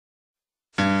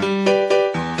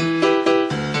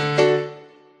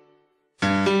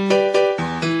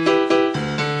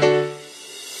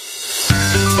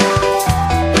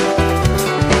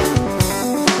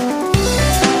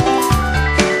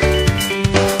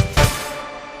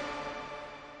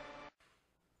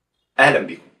أهلا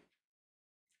بكم.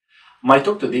 My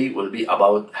talk today will be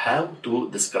about how to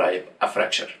describe a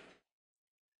fracture.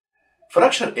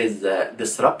 Fracture is the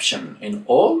disruption in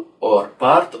all or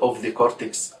part of the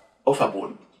cortex of a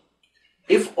bone.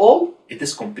 If all, it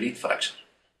is complete fracture.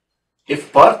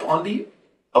 If part only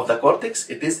of the cortex,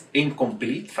 it is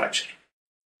incomplete fracture.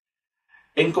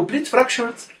 Incomplete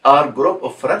fractures are a group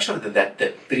of fractures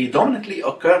that predominantly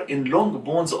occur in long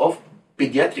bones of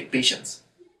pediatric patients.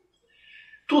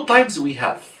 Two types we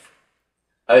have,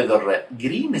 either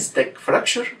Greenstick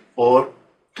fracture or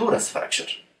Torus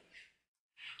fracture.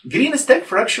 Greenstick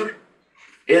fracture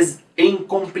is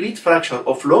incomplete fracture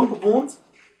of long bones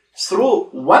through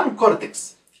one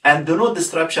cortex and no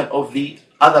disruption of the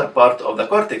other part of the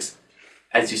cortex,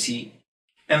 as you see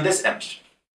in this image.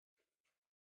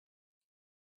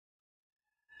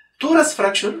 Torus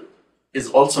fracture is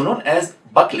also known as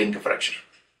buckling fracture.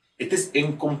 It is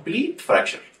incomplete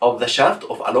fracture of the shaft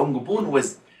of a long bone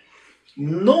with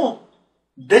no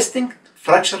distinct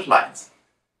fracture lines,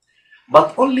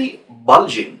 but only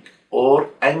bulging or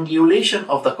angulation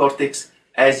of the cortex,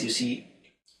 as you see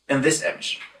in this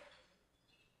image.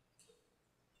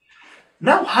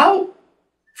 Now, how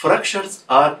fractures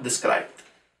are described?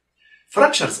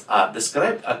 Fractures are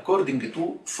described according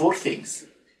to four things: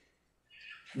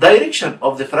 direction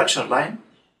of the fracture line,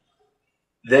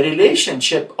 the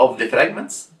relationship of the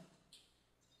fragments,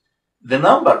 the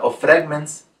number of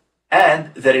fragments,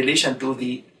 and the relation to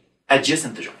the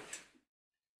adjacent joint.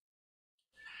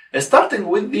 Starting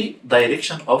with the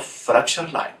direction of fracture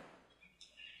line.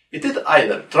 It is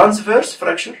either transverse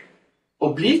fracture,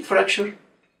 oblique fracture,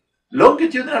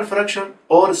 longitudinal fracture,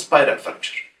 or spiral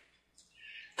fracture.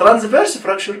 Transverse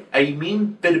fracture, I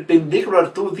mean perpendicular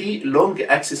to the long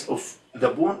axis of the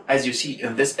bone, as you see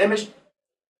in this image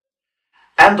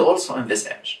and also in this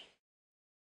image.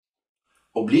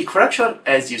 Oblique fracture,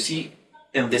 as you see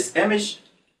in this image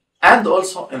and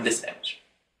also in this image.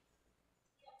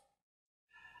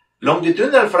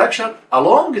 Longitudinal fracture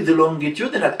along the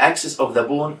longitudinal axis of the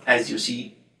bone, as you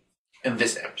see in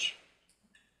this image.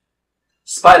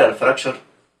 Spiral fracture,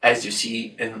 as you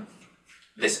see in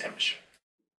this image.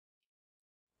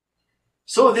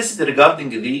 So this is regarding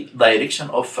the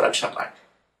direction of fracture line.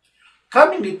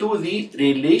 Coming to the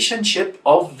relationship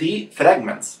of the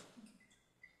fragments.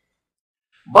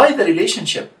 By the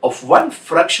relationship of one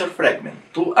fracture fragment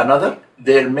to another,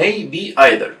 there may be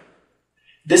either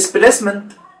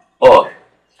displacement or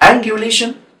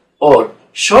angulation or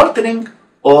shortening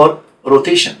or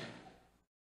rotation.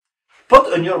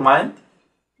 Put in your mind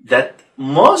that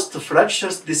most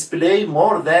fractures display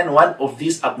more than one of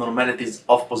these abnormalities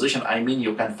of position. I mean,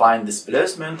 you can find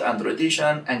displacement and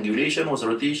rotation, angulation with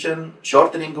rotation,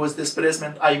 shortening with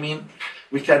displacement. I mean,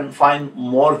 we can find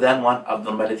more than one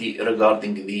abnormality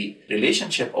regarding the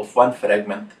relationship of one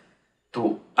fragment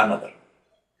to another.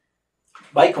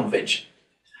 By convention,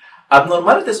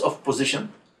 abnormalities of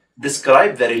position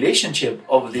describe the relationship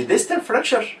of the distal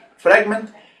fracture fragment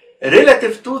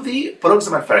relative to the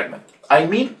proximal fragment. I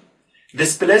mean,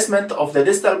 displacement of the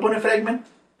distal bony fragment,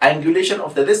 angulation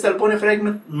of the distal bony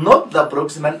fragment, not the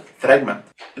proximal fragment.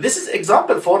 This is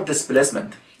example for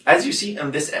displacement, as you see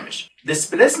in this image.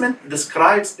 Displacement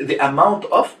describes the amount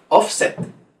of offset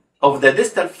of the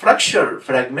distal fracture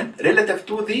fragment relative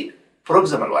to the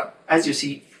proximal one, as you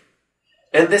see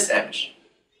in this image.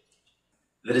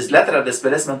 There is lateral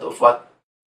displacement of what?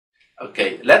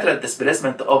 Okay, lateral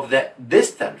displacement of the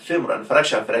distal femoral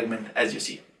fracture fragment, as you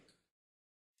see.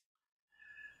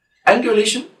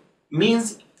 Angulation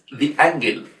means the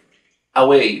angle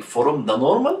away from the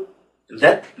normal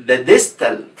that the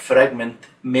distal fragment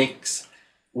makes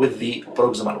with the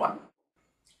proximal one.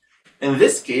 In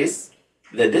this case,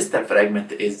 the distal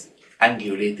fragment is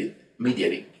angulated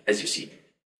medially, as you see.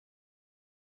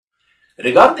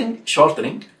 Regarding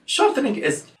shortening, shortening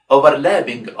is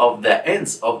overlapping of the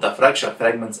ends of the fracture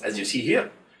fragments, as you see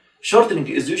here. Shortening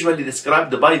is usually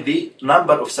described by the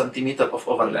number of centimeters of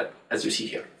overlap, as you see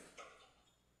here.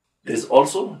 There is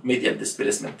also medial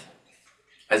displacement,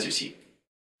 as you see.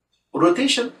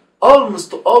 Rotation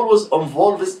almost always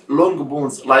involves long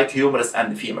bones like humerus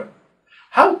and femur.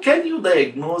 How can you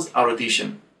diagnose a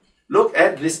rotation? Look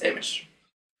at this image.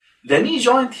 The knee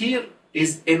joint here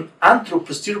is in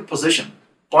anteroposterior position,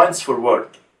 points forward,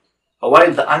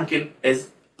 while the ankle is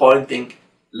pointing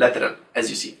lateral, as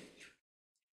you see.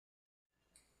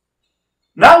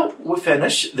 Now we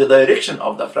finish the direction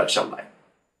of the fracture line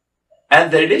and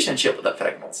the relationship of the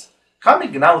fragments.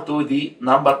 Coming now to the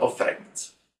number of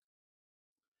fragments.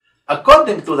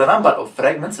 According to the number of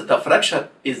fragments, the fracture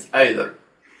is either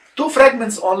two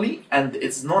fragments only and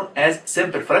it's known as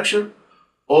simple fracture,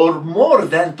 or more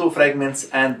than two fragments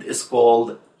and is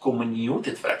called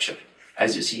comminuted fracture,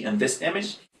 as you see in this image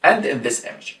and in this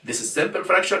image. This is simple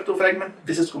fracture, two fragment.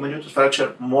 This is comminuted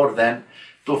fracture, more than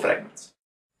two fragments.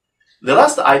 The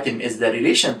last item is the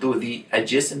relation to the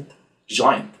adjacent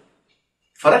joint.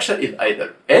 Fracture is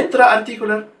either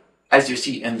intra-articular, as you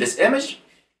see in this image,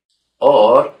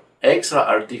 or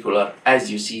extra-articular, as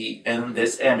you see in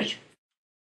this image.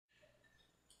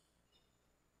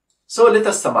 So let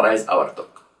us summarize our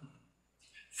talk.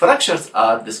 Fractures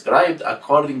are described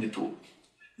according to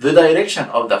the direction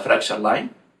of the fracture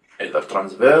line, either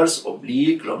transverse,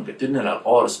 oblique, longitudinal,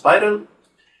 or spiral,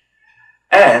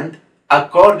 and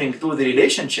according to the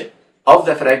relationship of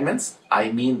the fragments,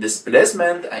 I mean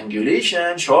displacement,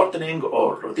 angulation, shortening,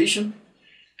 or rotation,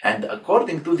 and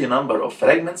according to the number of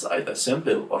fragments, either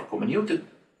simple or comminuted,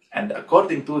 and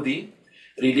according to the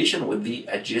relation with the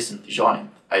adjacent joint,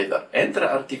 either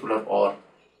intra-articular or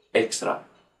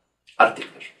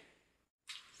extra-articular.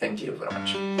 Thank you very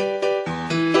much.